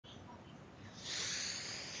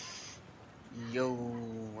Yo,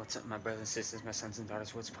 what's up, my brothers and sisters, my sons and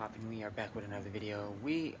daughters? What's poppin'? We are back with another video.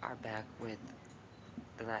 We are back with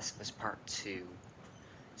The Last of Us Part 2.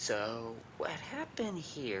 So, what happened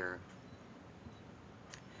here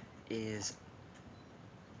is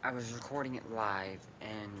I was recording it live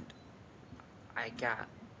and I got,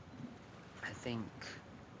 I think,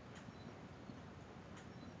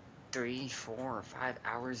 3, 4, or 5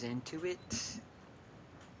 hours into it.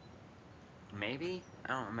 Maybe? I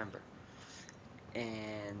don't remember.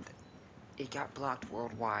 And it got blocked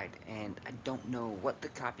worldwide, and I don't know what the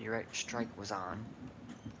copyright strike was on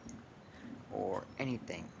or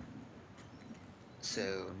anything.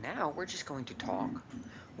 So now we're just going to talk.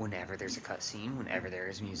 Whenever there's a cutscene, whenever there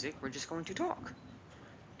is music, we're just going to talk.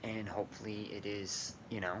 And hopefully it is,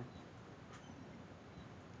 the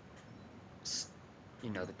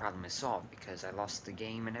problem is solved because I lost the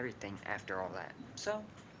game and everything after all that. So,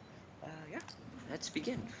 yeah, let's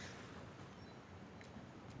begin.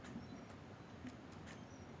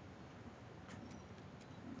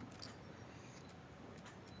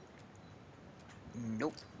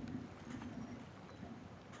 Nope.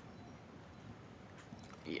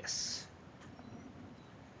 Yes.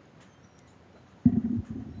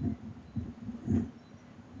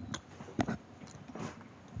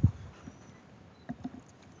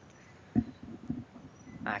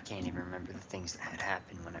 I can't even remember the things that had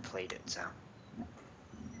happened when I played it, so.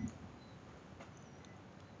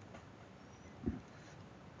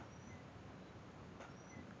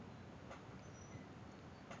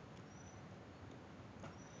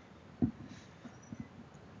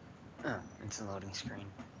 Oh, it's a loading screen.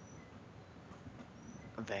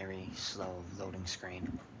 A very slow loading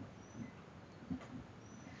screen.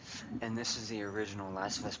 And this is the original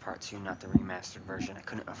Last of Us Part 2, not the remastered version. I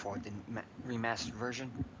couldn't afford the remastered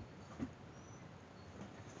version.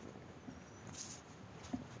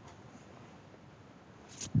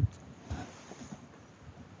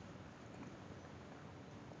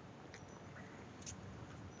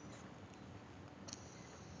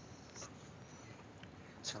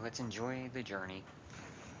 So let's enjoy the journey.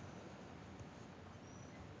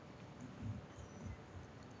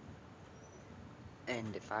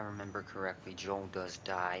 And if I remember correctly, Joel does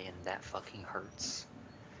die, and that fucking hurts.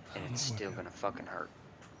 And it's still gonna fucking hurt.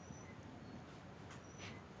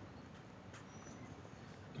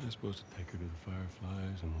 I was supposed to take her to the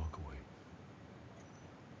Fireflies and walk away.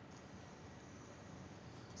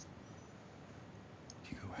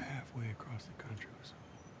 You go halfway across the country or something.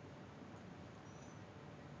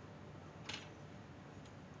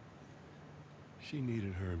 She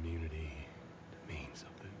needed her immunity to mean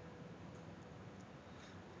something.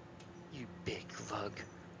 You big lug.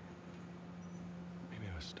 Maybe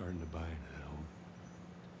I was starting to buy into that whole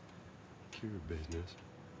cure business.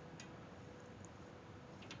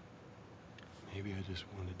 Maybe I just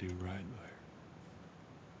wanted to do right by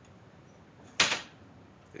her.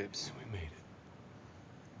 Oops. And we made it.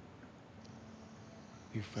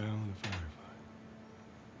 You found the Firefly.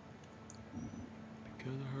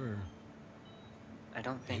 Because of her. I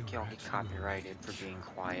don't think y'all get copyrighted for being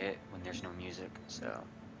quiet when there's no music, so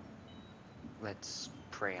let's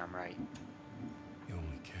pray I'm right. The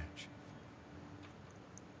only catch.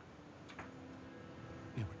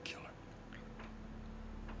 It would kill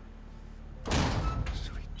her.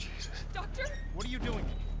 Sweet Jesus. Doctor? What are you doing?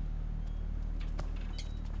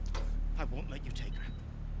 I won't let you take her.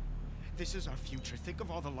 This is our future. Think of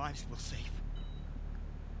all the lives we'll save.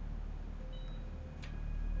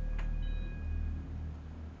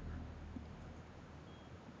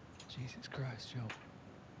 Jesus Christ, Joe.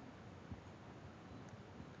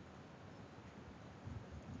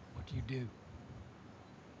 What do you do?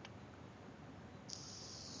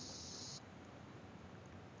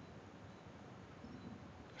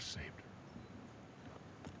 I saved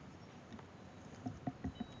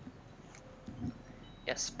her.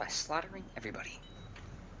 Yes, by slaughtering everybody.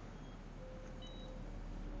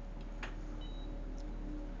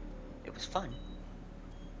 It was fun.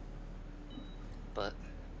 But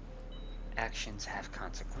actions have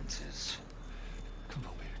consequences. Come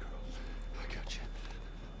on, baby girl. I got you.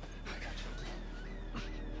 I got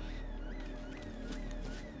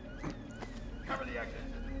you. Cover the exit.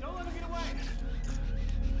 Don't let him get away.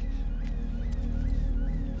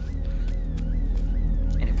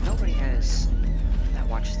 And if nobody that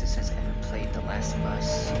watches this has ever played The Last of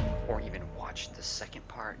Us, or even watched the second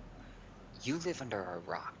part, you live under a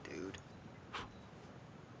rock, dude.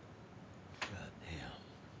 Goddamn.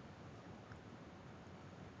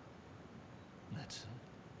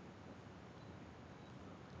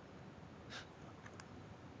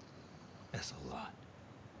 That's a lot.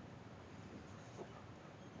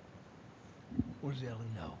 What does Ellie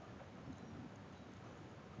know?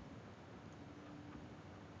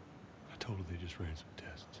 I told her they just ran some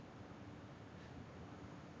tests.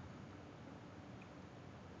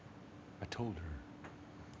 I told her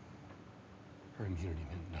her immunity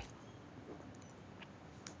meant nothing.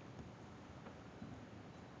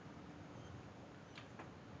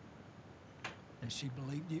 And she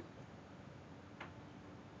believed you?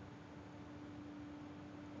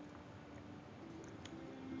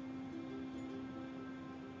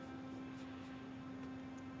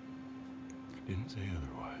 Didn't say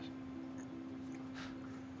otherwise.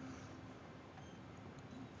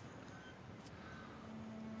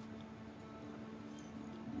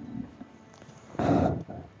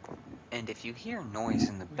 And if you hear noise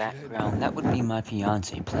in the background, that would be my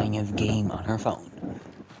fiance playing a game on her phone.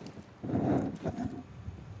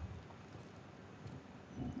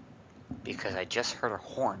 Because I just heard a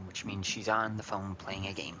horn, which means she's on the phone playing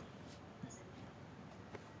a game.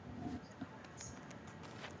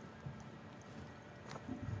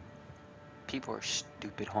 People are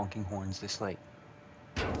stupid honking horns this late.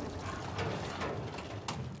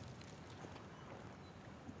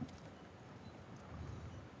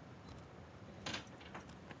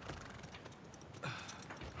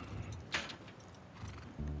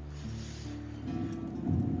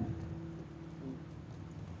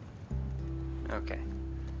 Okay.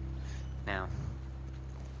 Now,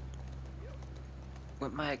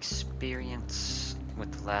 with my experience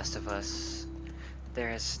with The Last of Us, there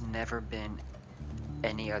has never been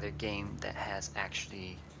any other game that has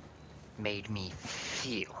actually made me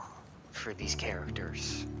feel for these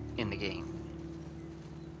characters in the game.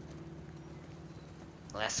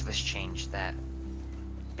 The Last of Us changed that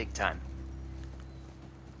big time.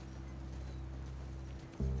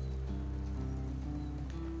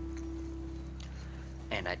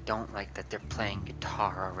 And I don't like that they're playing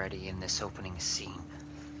guitar already in this opening scene.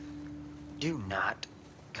 Do not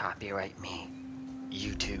copyright me,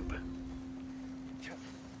 YouTube.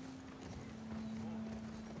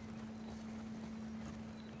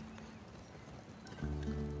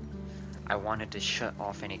 I wanted to shut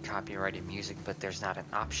off any copyrighted music, but there's not an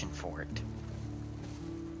option for it.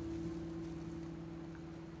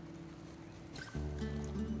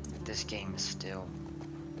 This game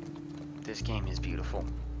is beautiful.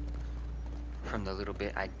 From the little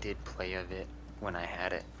bit I did play of it when I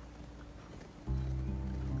had it.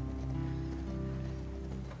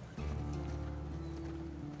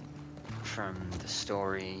 From the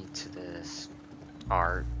story to the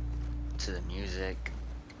art to the music,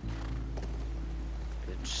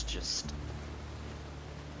 it's just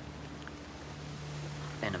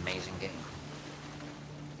an amazing game.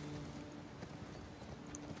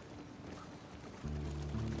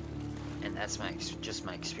 And that's just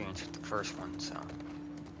my experience with the first one, so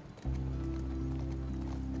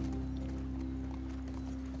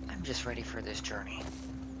I'm just ready for this journey.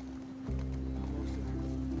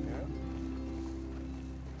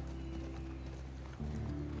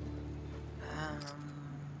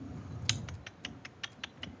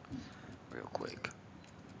 Real quick.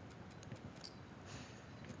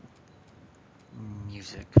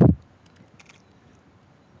 Music.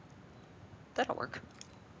 That'll work.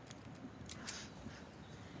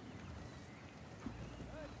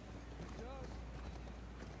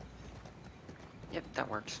 Yep, that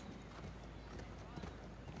works.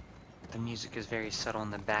 The music is very subtle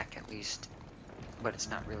in the back at least, but it's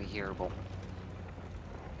not really hearable.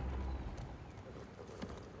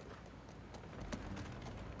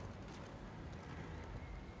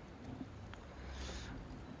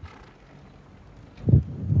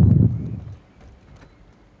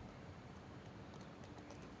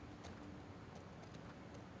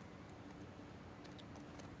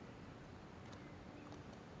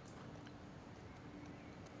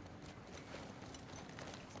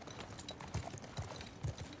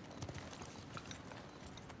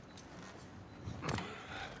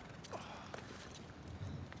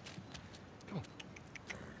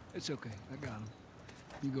 It's okay. I got him.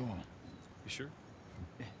 You go on. You sure?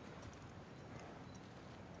 Yeah.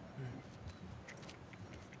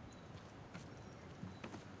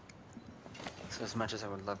 So as much as I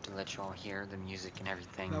would love to let y'all hear the music and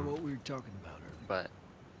everything, About what we were talking about earlier. but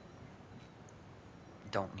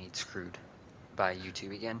don't need screwed by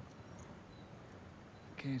YouTube again.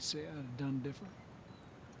 Can't say I'd have done different.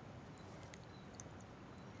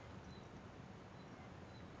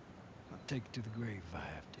 I'll take it to the grave if I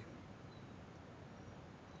have to.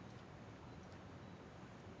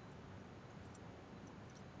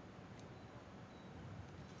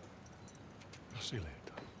 I'll see you later,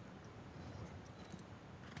 Tom.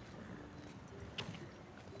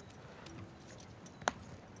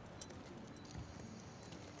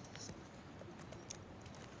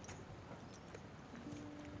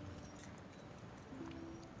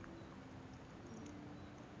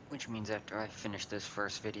 which means after I finish this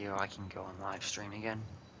first video, I can go on live stream again.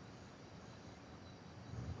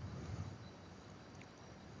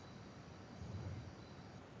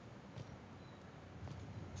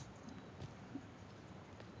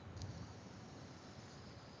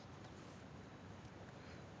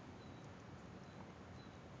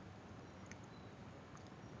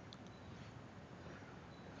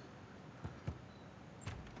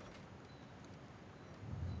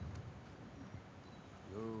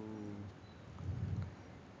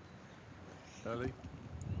 Ellie?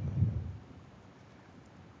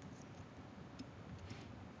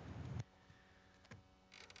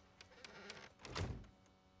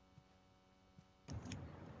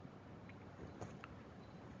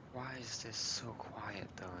 Why is this so quiet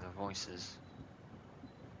though, the voices?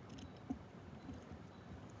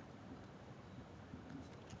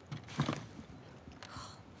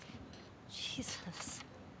 Jesus.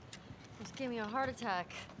 Almost gave me a heart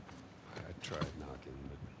attack. I tried knocking,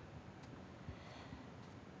 but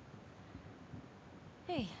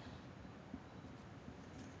Hey,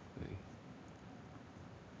 hey,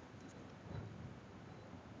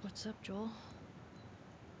 what's up, Joel?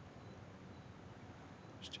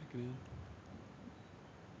 just checking in.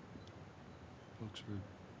 Folks are,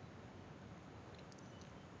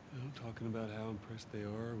 talking about how impressed they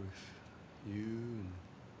are with you and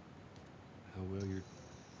how well you're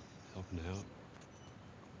helping out.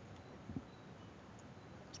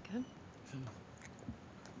 It's good.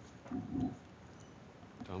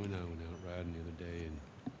 Tom and I went out riding the other day, and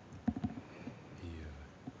he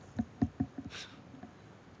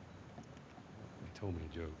told me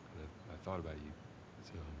a joke, and I thought about you.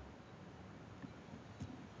 It's,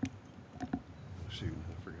 oh shoot,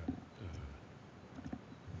 I forgot.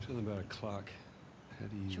 Something about a clock. How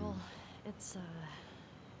do you... Joel, it's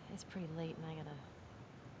pretty late and I gotta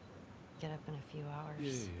get up in a few hours.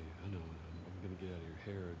 Yeah, I know. I'm gonna get out of your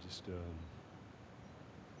hair. I just,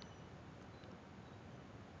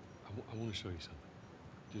 I want to show you something.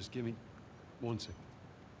 Just give me 1 second.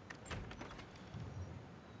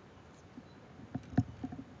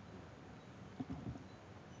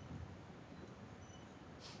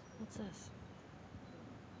 What's this?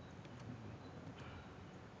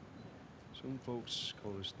 Some folks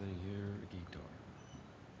call this thing here a guitar.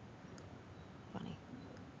 Funny.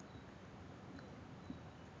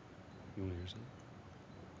 You want to hear something?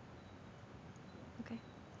 Okay.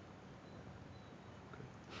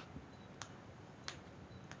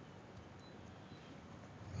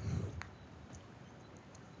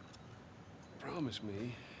 Promise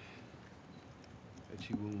me that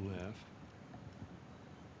you won't laugh.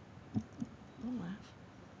 I'll laugh.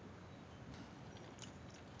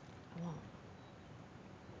 I won't.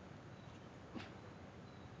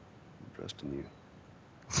 I'm trusting you.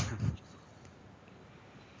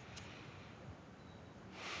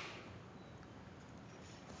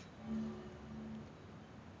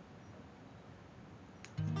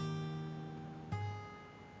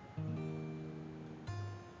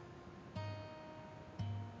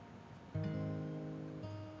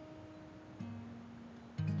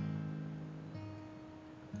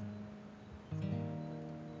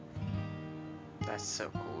 That's so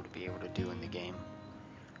cool to be able to do in the game.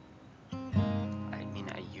 I mean,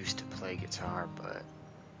 I used to play guitar, but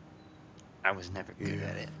I was never good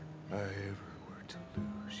at it. If I ever were to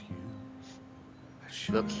lose you,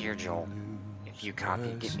 I Look surely here, Joel. If you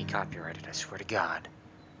get me copyrighted, I swear to God.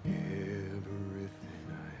 Everything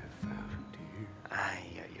I have found, dear, Ay,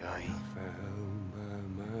 ay, I found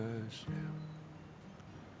by myself.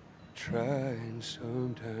 Try and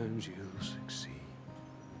sometimes you'll succeed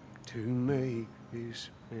to make this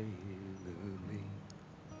man of me.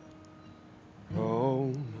 All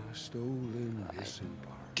my stolen missing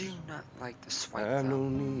parts, do not like the swipe I've no though.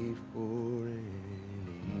 need for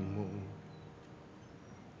any more.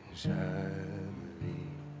 As I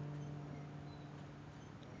believe,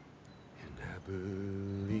 and I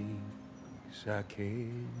believe, 'cause I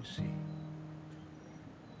can see.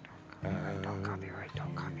 Don't copyright,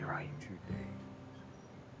 don't copyright.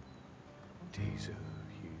 Days of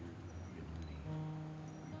you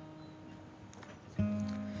and me.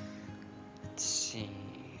 Let's see.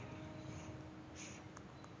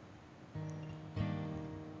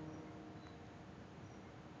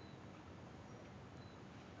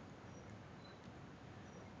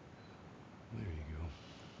 There you go.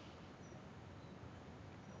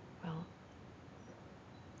 Well,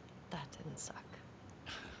 that didn't suck.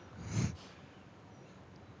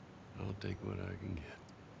 I'll take what I can get.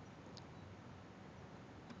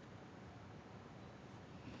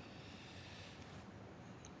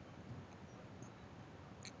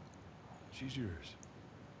 She's yours.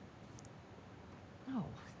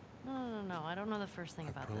 No. No. I don't know the first thing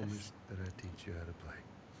about Promise this. that I teach you how to play.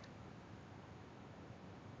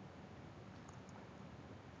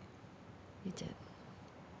 You did.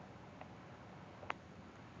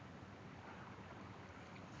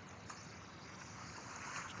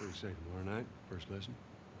 So what do you say, tomorrow night? First lesson?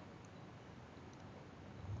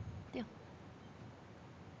 Deal.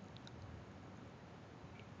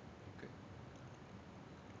 Okay.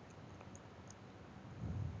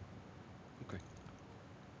 Okay.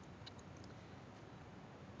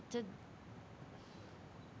 Do you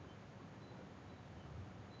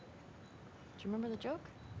remember the joke?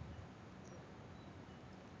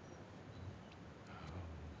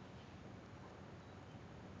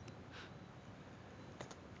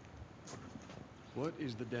 What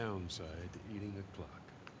is the downside to eating a clock?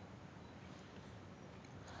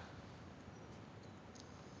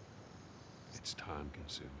 It's time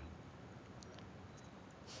consuming.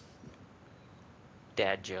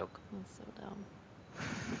 Dad joke. That's so dumb.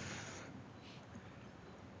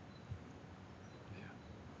 Yeah.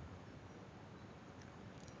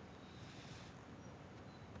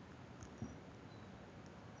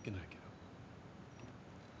 Good night, kiddo.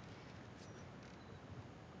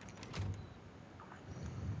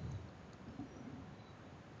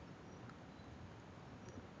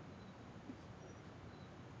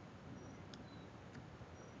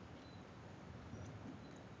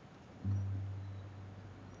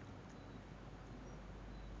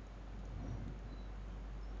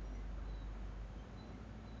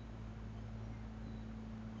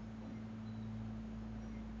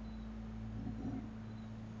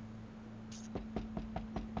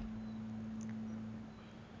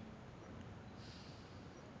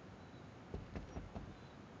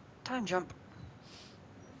 Time jump.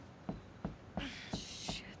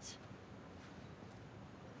 Shit.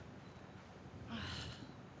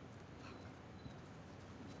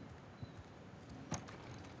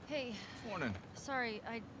 Hey, Morning. sorry,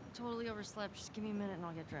 I totally overslept. Just give me a minute and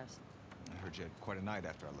I'll get dressed. I heard you had quite a night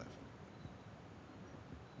after I left.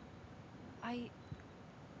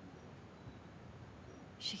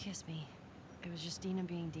 She kissed me. It was just Dina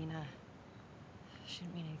being Dina. She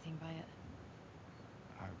didn't mean anything by it.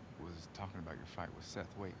 I was talking about your fight with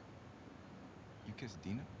Seth. Wait, you kissed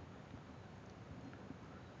Dina?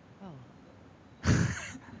 Oh. I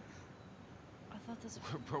thought this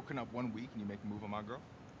We're broken up 1 week and you make a move on my girl?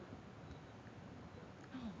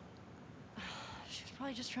 No. She was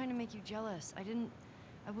probably just trying to make you jealous. I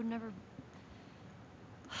would never...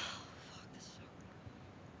 Fuck, this is so...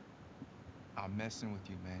 I'm messing with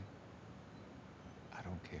you, man. I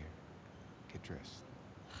don't care. Get dressed.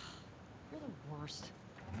 You're the worst.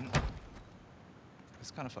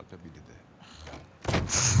 It's kind of fucked up you did that. Get your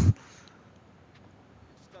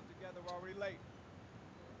stuff together, we're already late.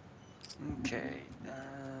 Okay,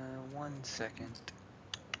 1 second.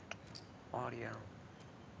 Audio.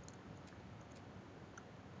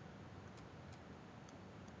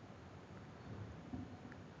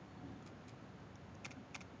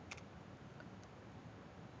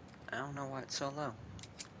 I don't know why it's so low.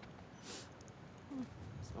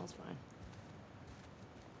 Smells fine.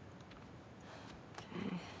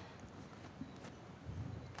 Okay.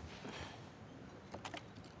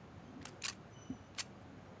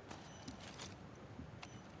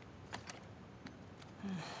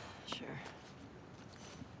 Sure.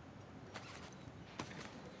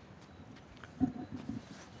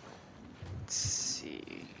 Let's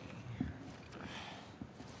see.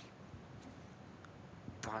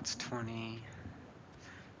 Thoughts 20.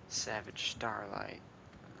 Savage Starlight.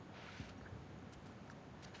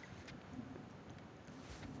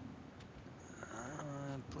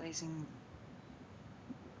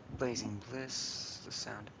 Blazing Bliss, the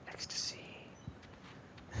sound of ecstasy.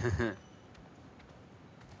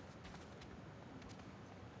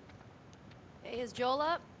 Hey, is Joel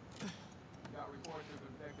up? Got reports of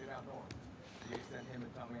infected out north. They sent him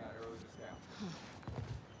and Tommy out early to scout.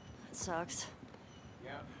 That sucks.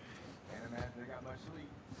 Yep. Can't imagine they got much sleep.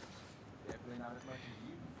 Definitely not as much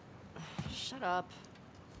as you. Shut up.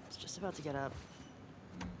 I was just about to get up.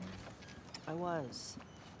 I was.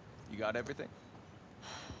 You got everything?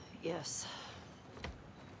 Yes.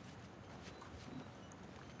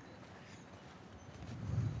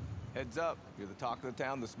 Heads up. You're the talk of the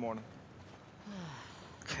town this morning.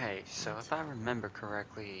 Okay, so if I remember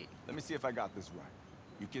correctly, Let me see if I got this right.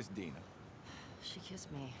 You kissed Dina, She kissed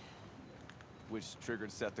me. which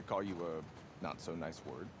triggered Seth to call you a not-so-nice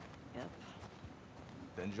word. Yep.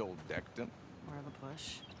 Then Joel decked him, More of a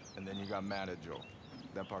push. and then you got mad at Joel.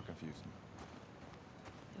 That part confused me.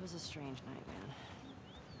 It was a strange night, man.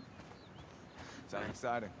 Sounds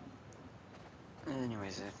exciting.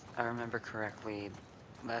 Anyways, if I remember correctly,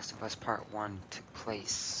 Last of Us Part 1 took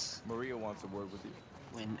place Maria wants a word with you.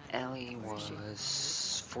 when Ellie Where is she?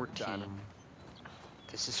 was 14. Dinah.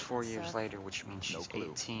 This is 4 years Seth? later, which means No she's clue.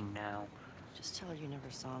 18 now. Just tell her you never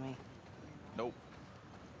saw me. Nope.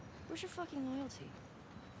 Where's your fucking loyalty?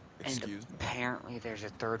 Excuse And me. apparently there's a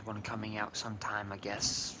third one coming out sometime, I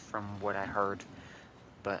guess, from what I heard.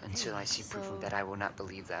 But until I see proof so- of that, I will not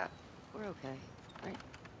believe that. We're okay, right?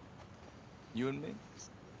 You and me?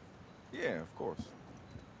 Yeah, of course.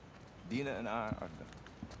 Dina and I are done.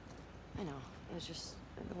 I know. It's just,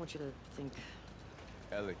 I don't want you to think.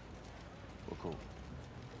 Ellie, we're cool.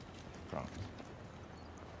 Promise.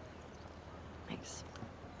 Thanks.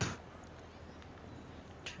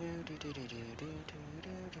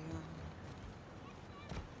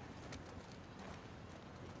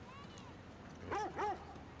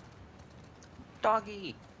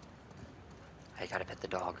 Doggy! I gotta pet the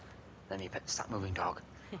dog. Let me pet. Stop moving, dog.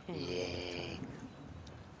 Yay.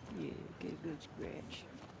 Yeah, get a good scratch.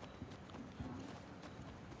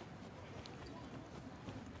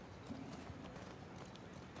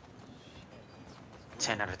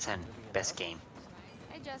 Ten out of 10. Best game.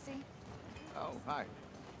 Hey, Jesse. Oh, hi.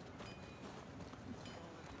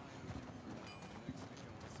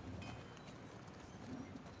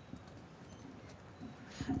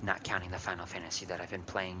 Not counting the Final Fantasy that I've been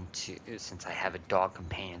playing since I have a dog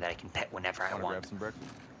companion that I can pet whenever I Wanna want. grab some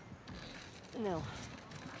breakfast? No.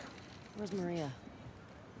 Where's Maria?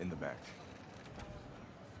 In the back.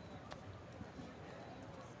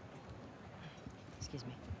 Excuse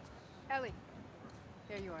me. Ellie.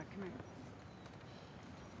 There you are. Come here.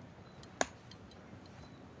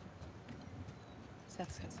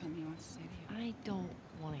 Seth's got something he wants to say to you. I don't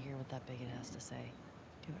want to hear what that bigot has to say.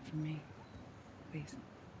 Do it for me. Please.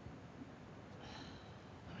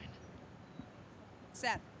 Fine.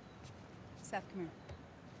 Seth. Seth, come here.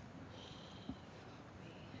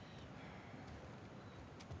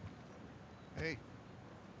 Hey.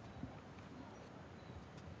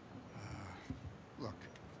 Look,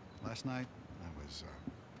 last night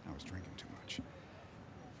I was drinking too much.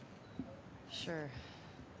 Sure.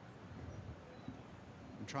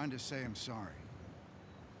 I'm trying to say I'm sorry.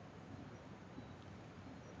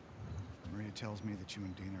 Maria tells me that you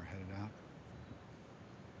and Dina are headed out.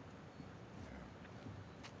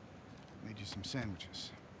 Yeah. Made you some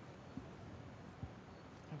sandwiches.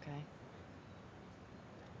 Okay.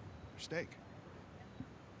 Steak.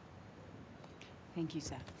 Thank you,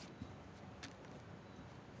 Seth.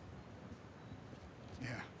 Yeah.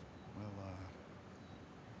 Well,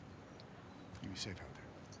 you be safe out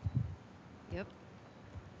there. Yep.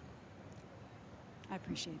 I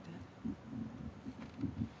appreciate that.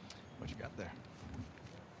 What you got there?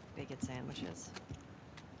 Bigot sandwiches.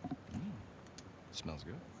 Smells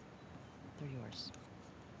good. They're yours.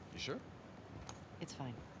 You sure? It's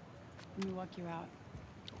fine. Let me walk you out.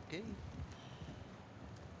 Okay.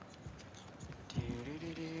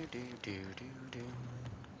 Do-do-do-do-do-do-do.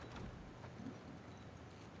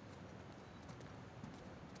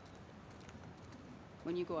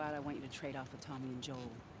 When you go out, I want you to trade off with Tommy and Joel.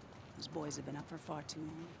 Those boys have been up for far too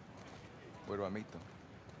long. Where do I meet them?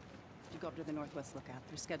 You go up to the Northwest Lookout.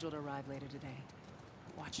 They're scheduled to arrive later today.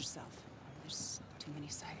 Watch yourself. There's too many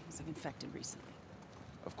sightings of infected recently.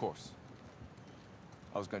 Of course.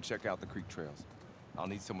 I was gonna check out the creek trails. I'll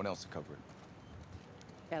need someone else to cover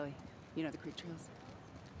it. Ellie, you know the creek trails?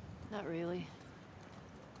 Not really.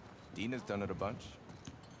 Dina's done it a bunch.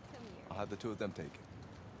 I'll have the two of them take it.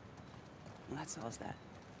 Well, that solves that.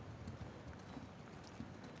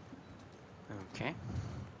 Okay.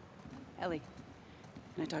 Ellie,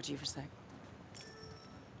 can I talk to you for a sec?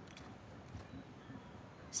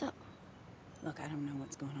 So, Look, I don't know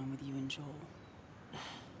what's going on with you and Joel.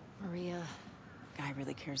 Maria, Guy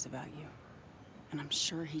really cares about you. And I'm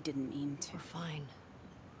sure he didn't mean to. we're fine.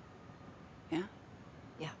 Yeah?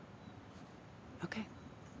 Yeah. Okay.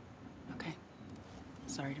 Okay.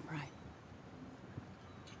 Sorry to pry.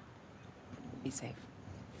 Be safe.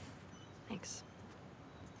 Thanks.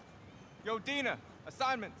 Yo, Dina!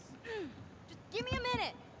 Assignments! Just give me a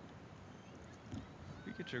minute.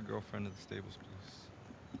 We get your girlfriend to the stables,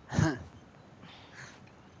 please.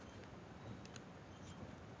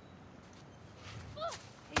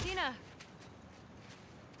 Hey, Dina.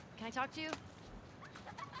 Can I talk to you?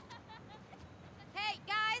 Hey,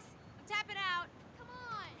 guys, I'm tapping out. Come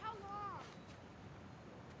on, how long?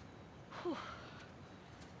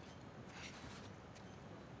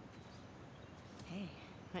 Hey.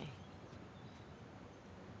 Hey.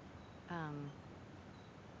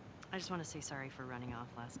 I just want to say sorry for running off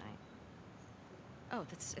last night. Oh,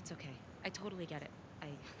 it's okay. I totally get it.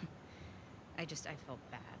 I felt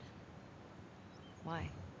bad. Why?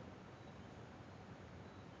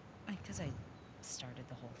 Because I started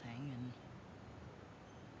the whole thing,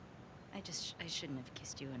 and I shouldn't have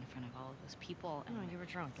kissed you in front of all of those people. And No, you were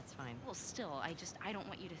drunk. It's fine. well, still, I don't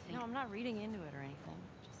want you to think. No, I'm not reading into it or anything.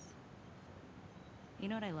 Just... You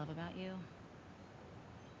know what I love about you?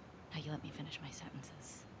 How you let me finish my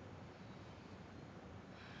sentences.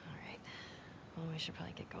 All right. Well, we should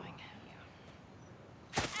probably get going.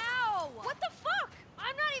 Ow! What the fuck?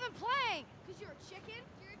 I'm not even playing! Because you're a chicken?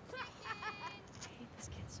 You're a chicken! I hate this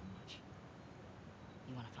kid so much.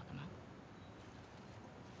 You want to fuck him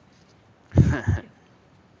up?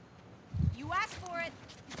 You asked for it!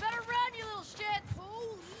 You better run, you little shit!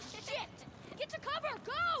 Holy shit! Get to cover!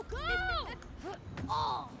 Go! Go!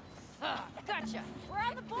 Oh! Gotcha! We're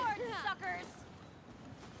on the board, suckers!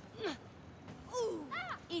 Ooh!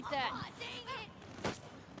 Eat that! Aw, dang it!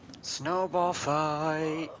 Snowball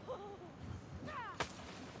fight.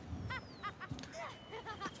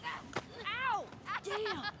 Ow!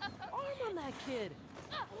 Damn! Arm on that kid!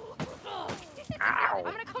 Ow. I'm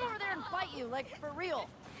gonna come over there and bite you, like, for real.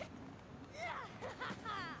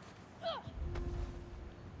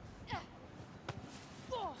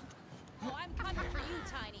 Oh, I'm coming for you,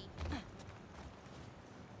 Tiny.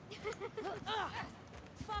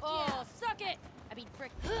 Fuck yeah! Suck it! I mean,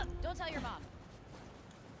 frick. Don't tell your mom.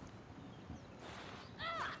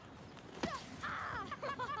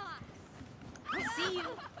 See you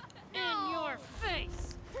in your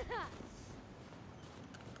face!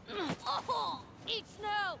 Oh, eat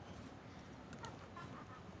snow!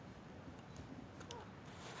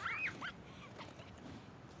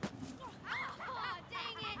 Oh,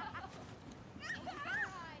 dang it!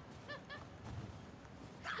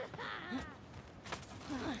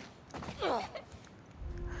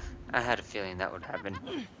 I had a feeling that would happen.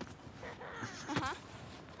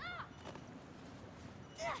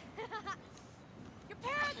 Your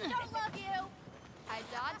parents don't love you! I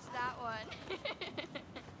dodged that one.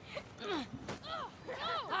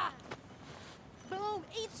 Boom!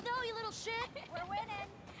 Eat snow, you little shit! We're winning!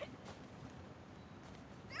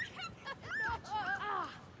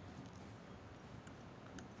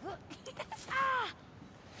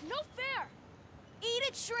 No fair! Eat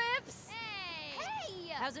it, shrimps!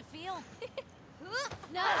 Hey! How's it feel?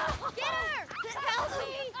 No! Get her! Help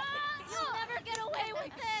me! You'll never get away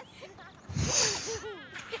with this!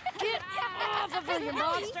 Get off of her, you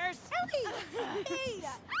monsters!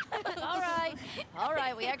 All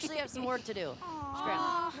right, we actually have some work to do.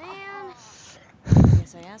 Scram. Man.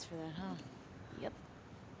 Guess I asked for that, huh? Yep.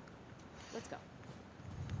 Let's go.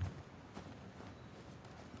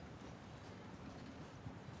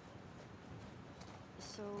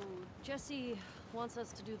 So, Jesse wants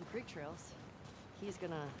us to do the creek trails. He's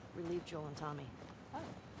gonna relieve Joel and Tommy. Oh,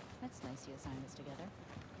 that's nice you assigned us together.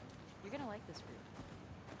 You're gonna like this group.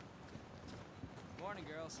 Morning,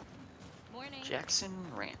 girls. Morning. Jackson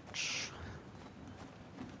Ranch.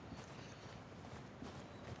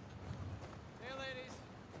 Hey, ladies.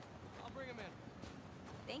 I'll bring them in.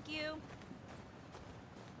 Thank you.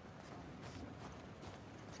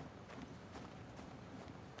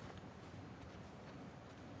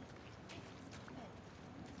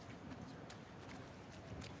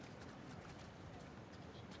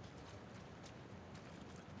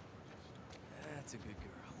 That's a good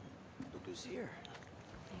girl. Look who's here.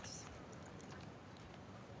 Thanks.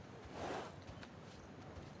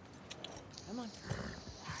 Come on.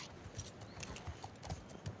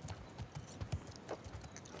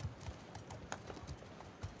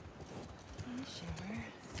 Shower.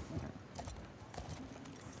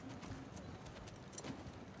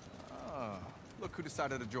 Ah, look who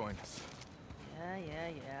decided to join us.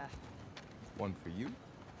 Yeah. One for you.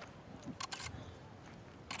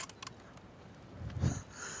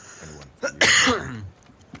 And one for you.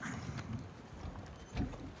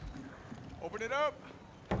 Open it up.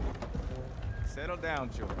 Settle down,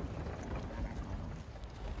 children.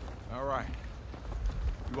 All right.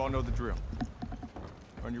 You all know the drill.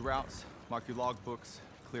 Run your routes, mark your logbooks,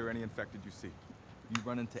 clear any infected you see. You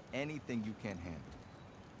run into anything you can't handle,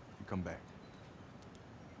 you come back.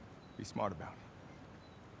 Be smart about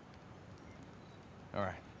it. All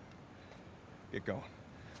right. Get going.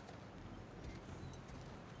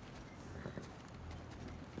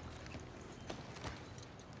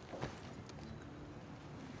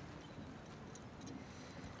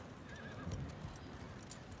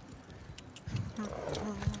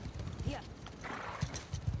 Yeah.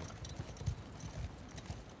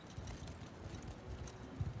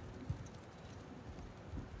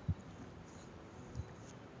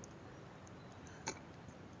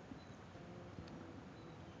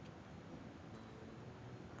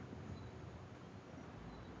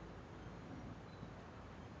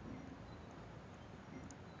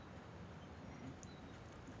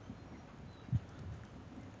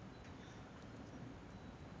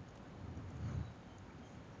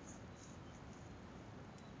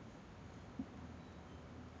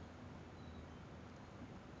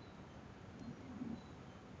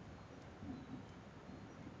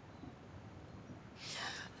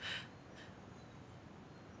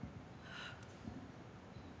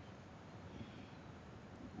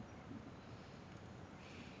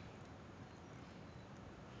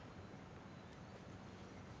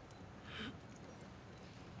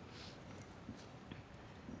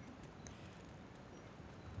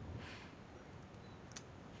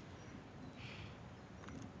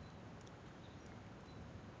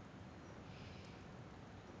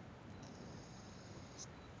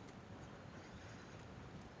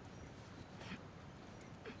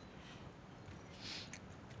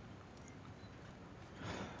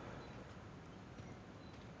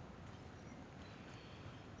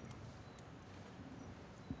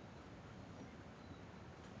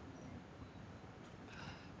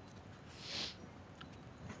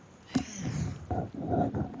 Hey.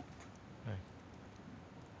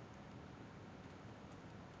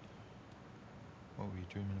 What were you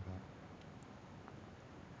dreaming about?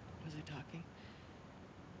 Was I talking?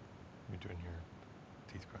 You doing your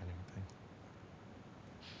teeth grinding thing?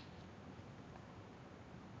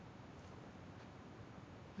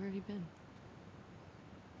 Where have you been?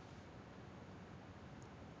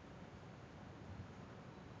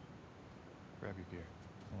 Grab your gear.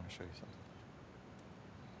 I want to show you something.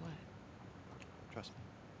 What? Trust me.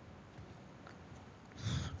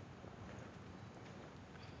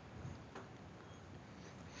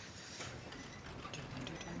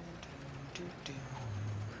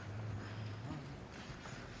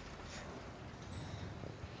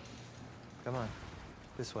 Come on.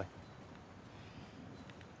 This way.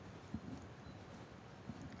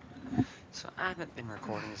 So I haven't been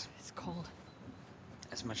recording It's cold.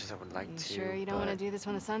 as much as I would like You to. sure you don't want to but, do this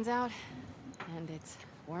when the sun's out? And it's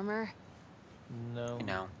warmer? No. You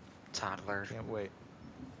know, toddler. Can't wait.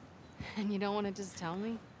 And you don't want to just tell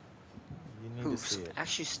me? You need Who's to see it.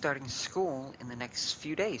 actually starting school in the next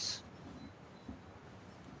few days.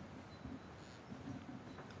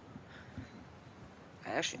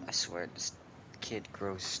 I swear, this kid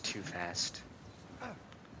grows too fast.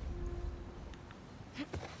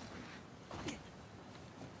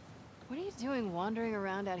 What are you doing wandering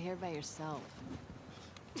around out here by yourself?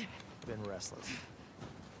 Been restless.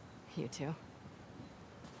 You too?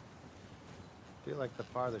 Feel like the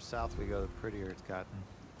farther south we go, the prettier it's gotten.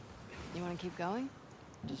 You want to keep going?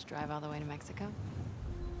 Just drive all the way to Mexico?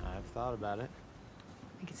 I've thought about it.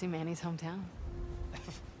 You can see Manny's hometown.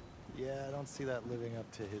 Yeah, I don't see that living up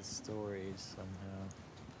to his stories somehow.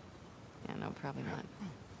 Yeah, no, probably not.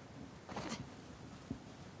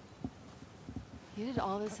 You did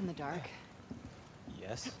all this in the dark?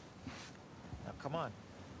 Yes. Now come on.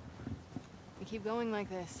 We keep going like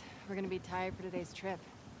this, we're gonna be tired for today's trip.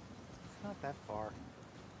 It's not that far.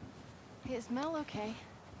 Hey, is Mel okay?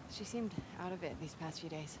 She seemed out of it these past few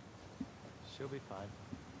days. She'll be fine.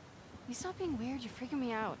 You stop being weird, you're freaking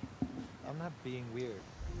me out. I'm not being weird.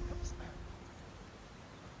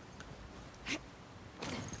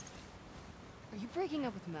 Are you breaking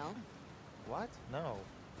up with Mel? What? No.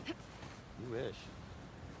 You wish.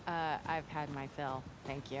 I've had my fill.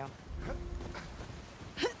 Thank you.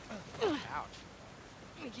 Ouch.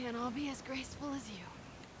 We can't all be as graceful as you.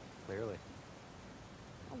 Clearly.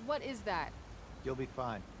 What is that? You'll be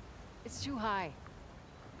fine. It's too high.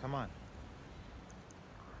 Come on.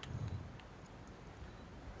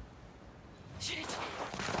 Shit!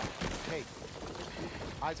 Hey.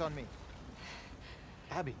 Eyes on me.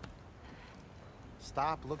 Abby.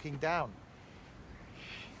 Stop looking down.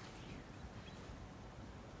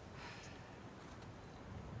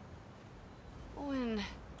 Owen,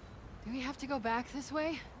 do we have to go back this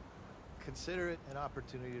way? Consider it an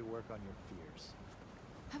opportunity to work on your fears.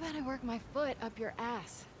 How about I work my foot up your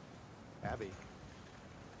ass? Abby,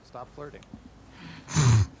 stop flirting.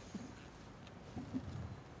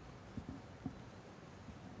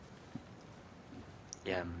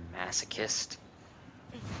 Yeah, masochist.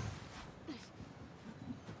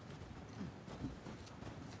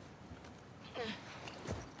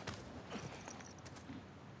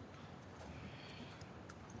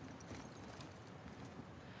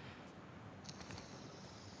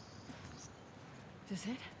 Is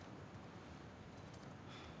it?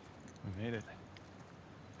 We made it.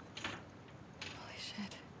 Holy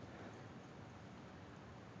shit.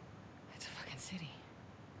 It's a fucking city.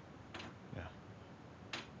 Yeah.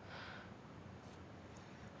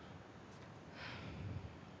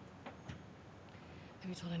 Have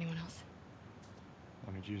you told anyone else?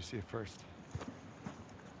 Wanted you to see it first.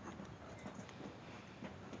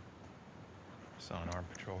 Saw an armed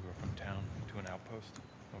patrol go from town to an outpost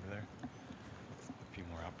over there. A few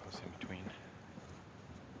more outposts in between.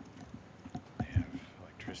 They have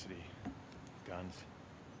electricity, guns.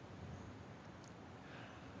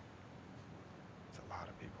 It's a lot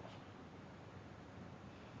of people.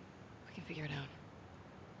 We can figure it out.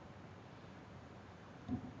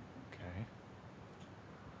 Okay.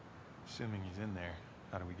 Assuming he's in there,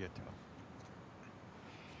 how do we get to him?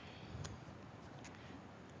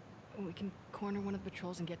 We can corner one of the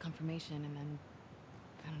patrols and get confirmation, and then,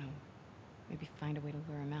 I don't know, maybe find a way to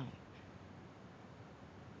lure him out.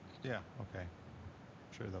 Yeah, okay.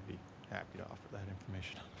 I'm sure they'll be happy to offer that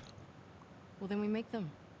information up. Well, then we make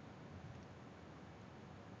them.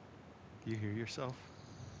 Do you hear yourself?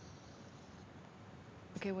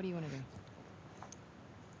 Okay, what do you want to do?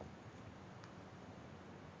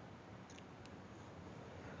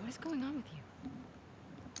 What is going on with you?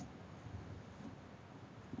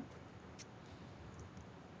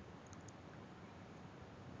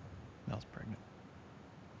 Sal's pregnant.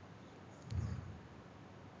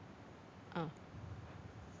 Oh.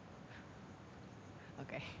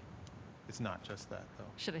 Okay. It's not just that, though.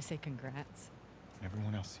 Should I say congrats? When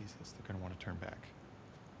everyone else sees this, they're gonna want to turn back.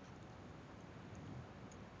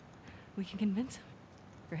 We can convince him,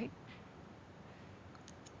 right?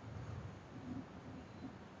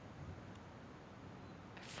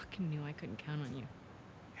 I fucking knew I couldn't count on you.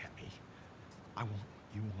 Abby, I want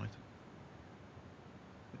what you want,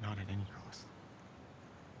 but not at any cost.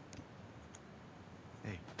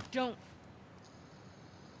 Hey. Don't.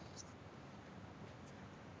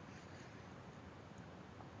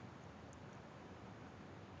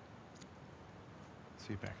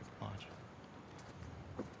 See you back at the lodge.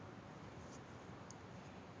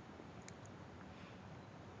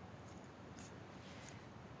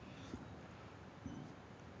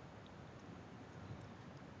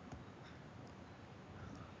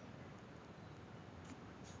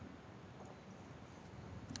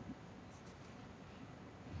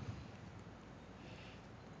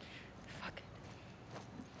 Fuck it.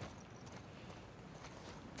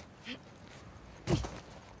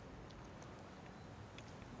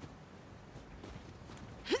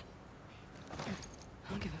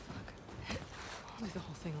 I don't give a fuck. I'll do the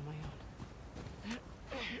whole thing on my own.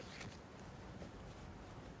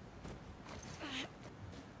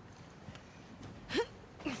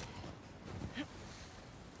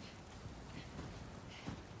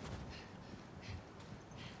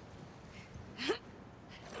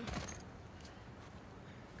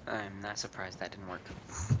 I'm not surprised that didn't work.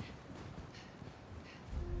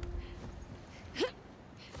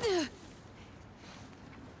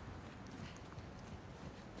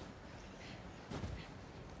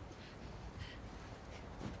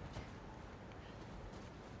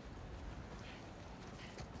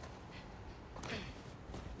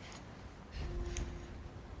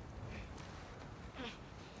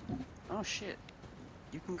 Oh shit.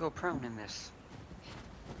 You can go prone in this.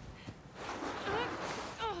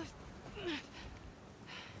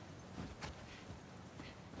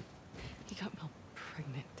 He got Mel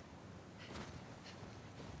pregnant.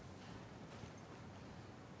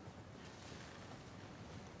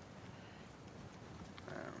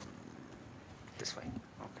 This way.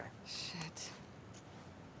 Okay. Shit.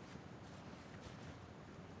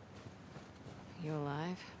 You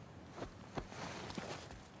alive?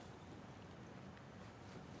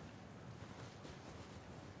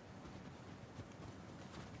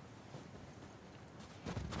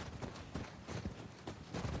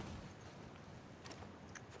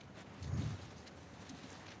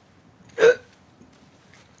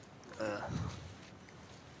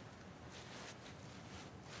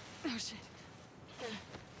 Oh shit.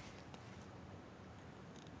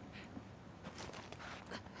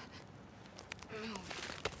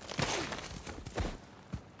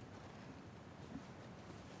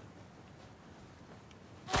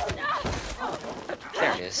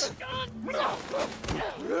 There it is.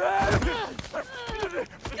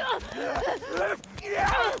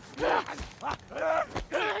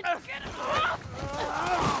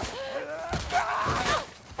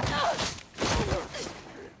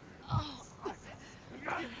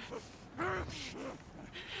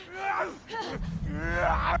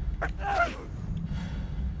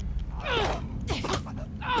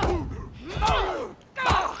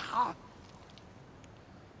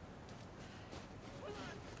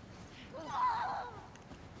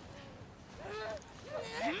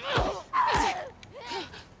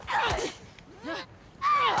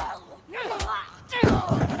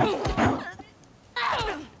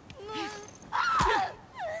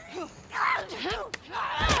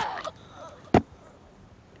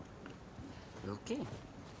 Okay.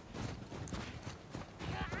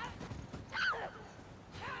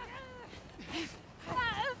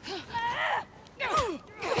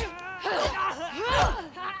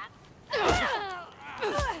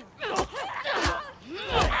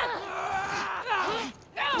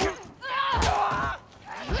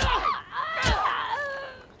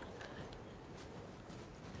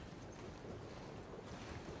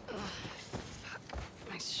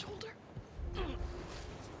 My shoulder.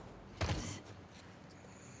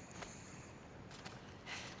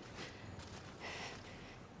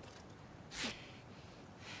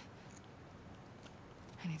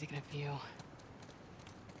 I need to get a view.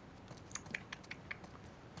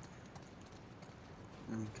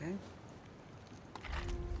 Okay.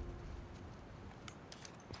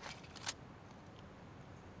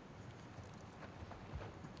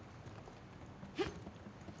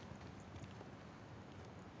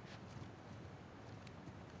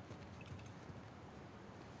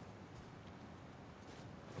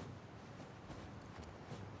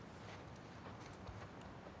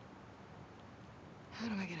 How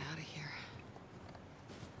do I get out of here?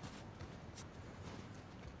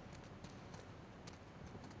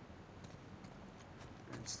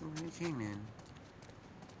 That's the way I came in.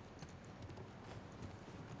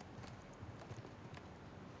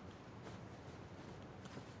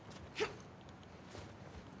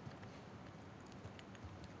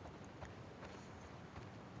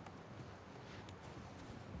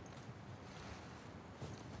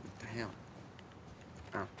 What the hell?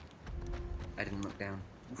 Oh. I didn't look down.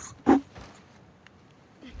 This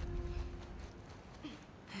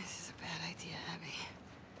is a bad idea, Abby.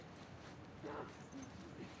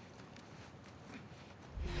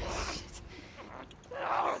 Shit.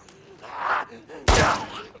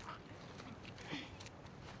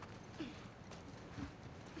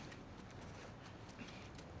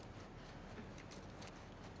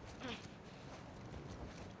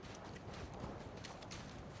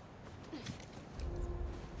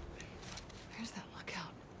 Where's that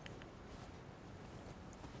lookout?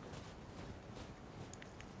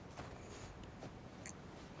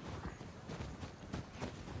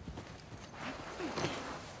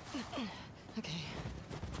 Okay.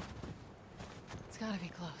 It's gotta be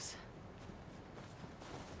close.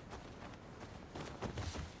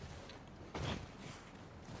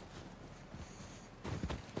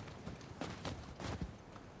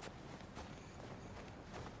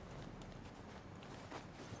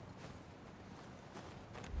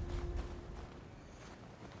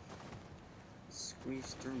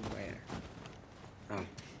 Squeeze through where? Oh.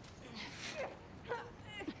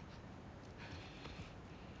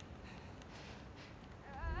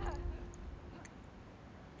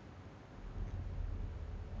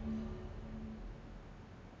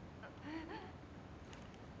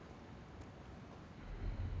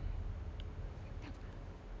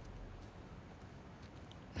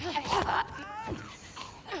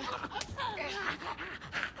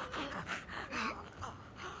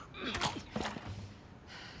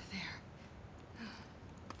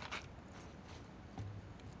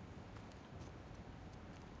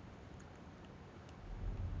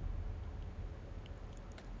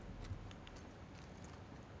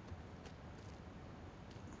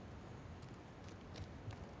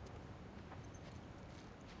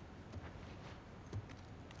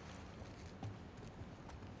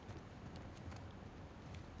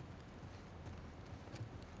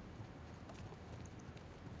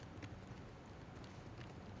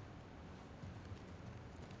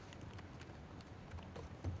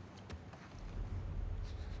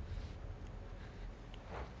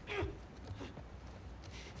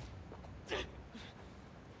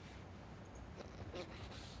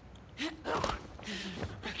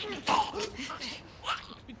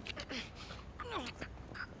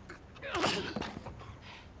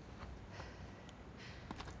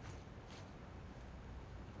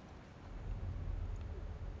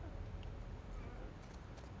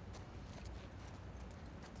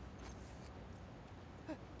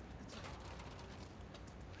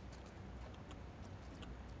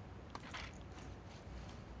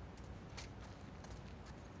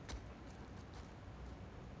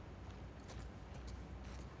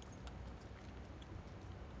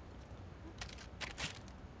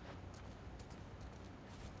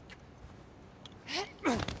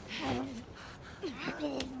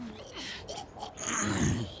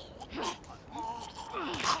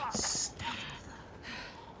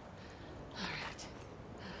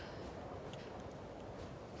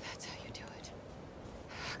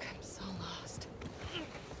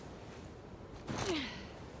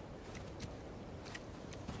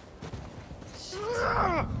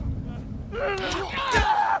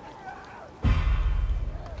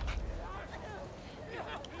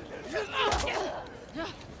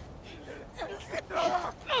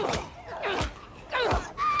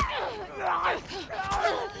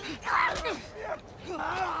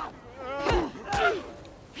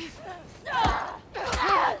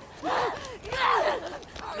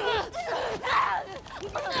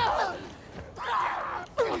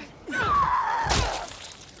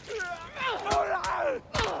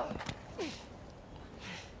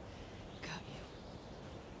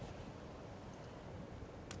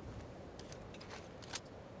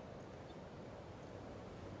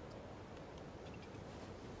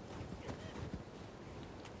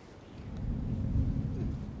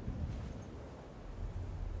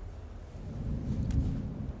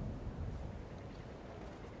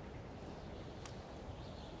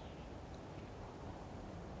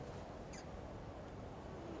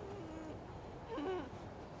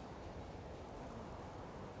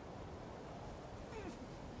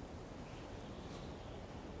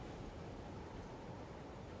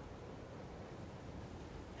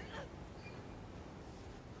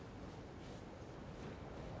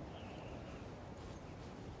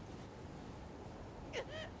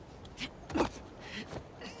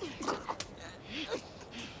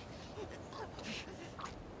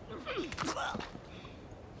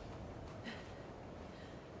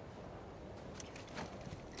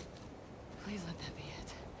 Please let that be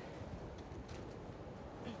it.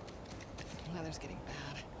 Weather's getting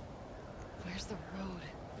bad. Where's the road?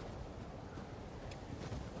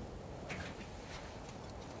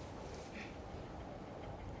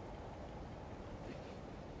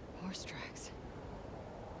 Horse tracks.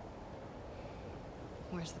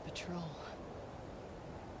 Where's the patrol?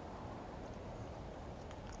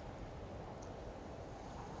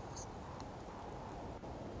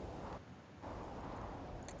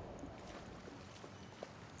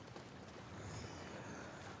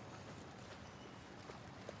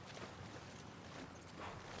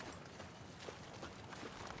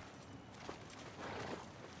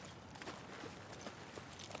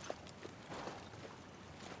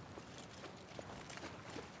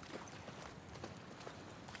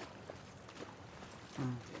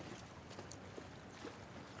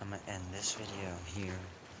 I'm gonna end this video here.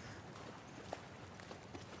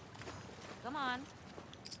 Come on.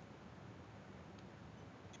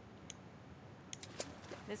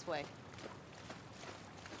 This way.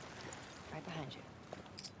 Right behind you.